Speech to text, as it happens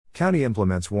County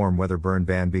implements warm weather burn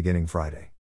ban beginning Friday.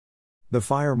 The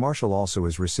fire marshal also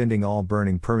is rescinding all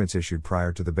burning permits issued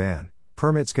prior to the ban.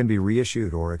 Permits can be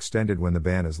reissued or extended when the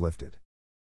ban is lifted.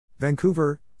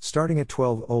 Vancouver, starting at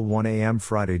 12:01 a.m.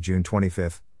 Friday, June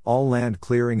 25, all land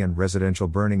clearing and residential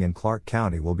burning in Clark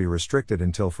County will be restricted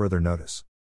until further notice.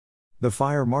 The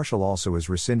fire marshal also is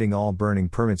rescinding all burning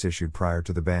permits issued prior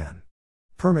to the ban.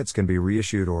 Permits can be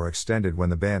reissued or extended when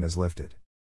the ban is lifted.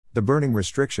 The burning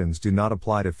restrictions do not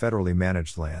apply to federally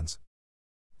managed lands.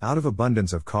 Out of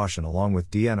abundance of caution, along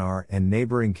with DNR and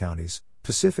neighboring counties,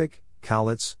 Pacific,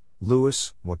 Cowlitz,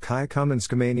 Lewis, Wahkiakum and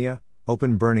Skamania,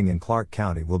 open burning in Clark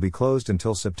County will be closed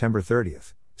until September 30,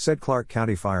 said Clark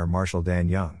County Fire Marshal Dan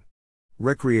Young.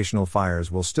 Recreational fires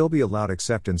will still be allowed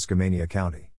except in Skamania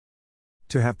County.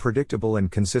 To have predictable and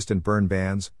consistent burn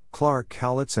bans, Clark,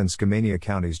 Cowlitz and Skamania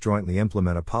counties jointly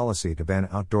implement a policy to ban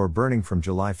outdoor burning from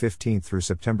July 15 through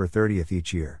September 30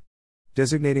 each year.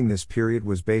 Designating this period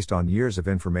was based on years of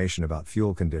information about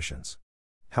fuel conditions.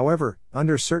 However,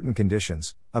 under certain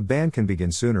conditions, a ban can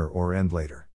begin sooner or end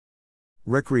later.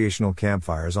 Recreational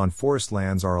campfires on forest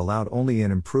lands are allowed only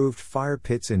in improved fire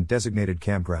pits in designated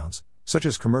campgrounds, such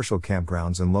as commercial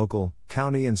campgrounds and local,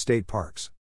 county and state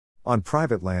parks. On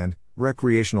private land,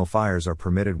 recreational fires are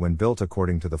permitted when built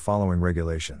according to the following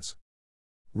regulations.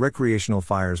 Recreational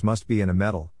fires must be in a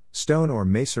metal, stone or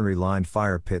masonry-lined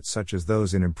fire pit such as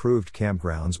those in improved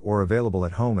campgrounds or available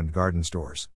at home and garden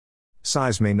stores.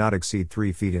 Size may not exceed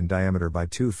 3 feet in diameter by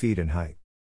 2 feet in height.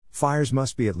 Fires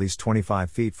must be at least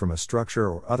 25 feet from a structure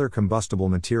or other combustible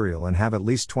material and have at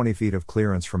least 20 feet of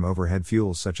clearance from overhead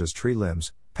fuels such as tree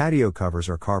limbs, patio covers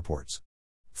or carports.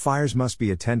 Fires must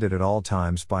be attended at all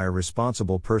times by a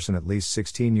responsible person at least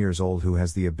 16 years old who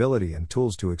has the ability and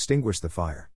tools to extinguish the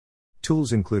fire.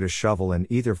 Tools include a shovel and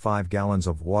either 5 gallons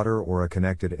of water or a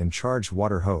connected and charged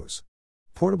water hose.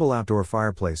 Portable outdoor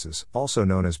fireplaces, also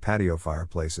known as patio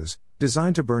fireplaces,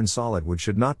 designed to burn solid wood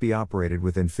should not be operated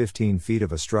within 15 feet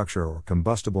of a structure or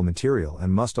combustible material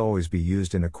and must always be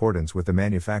used in accordance with the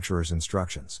manufacturer's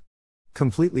instructions.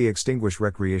 Completely extinguish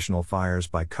recreational fires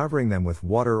by covering them with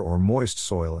water or moist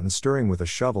soil and stirring with a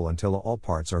shovel until all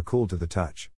parts are cool to the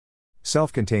touch.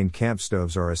 Self-contained camp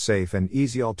stoves are a safe and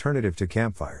easy alternative to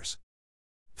campfires.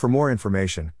 For more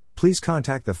information, please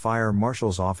contact the Fire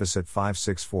Marshal's office at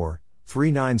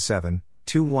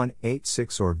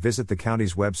 564-397-2186 or visit the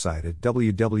county's website at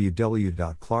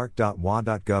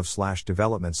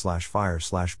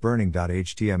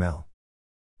www.clark.wa.gov/development/fire/burning.html.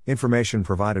 Information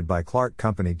provided by Clark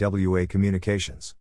Company WA Communications.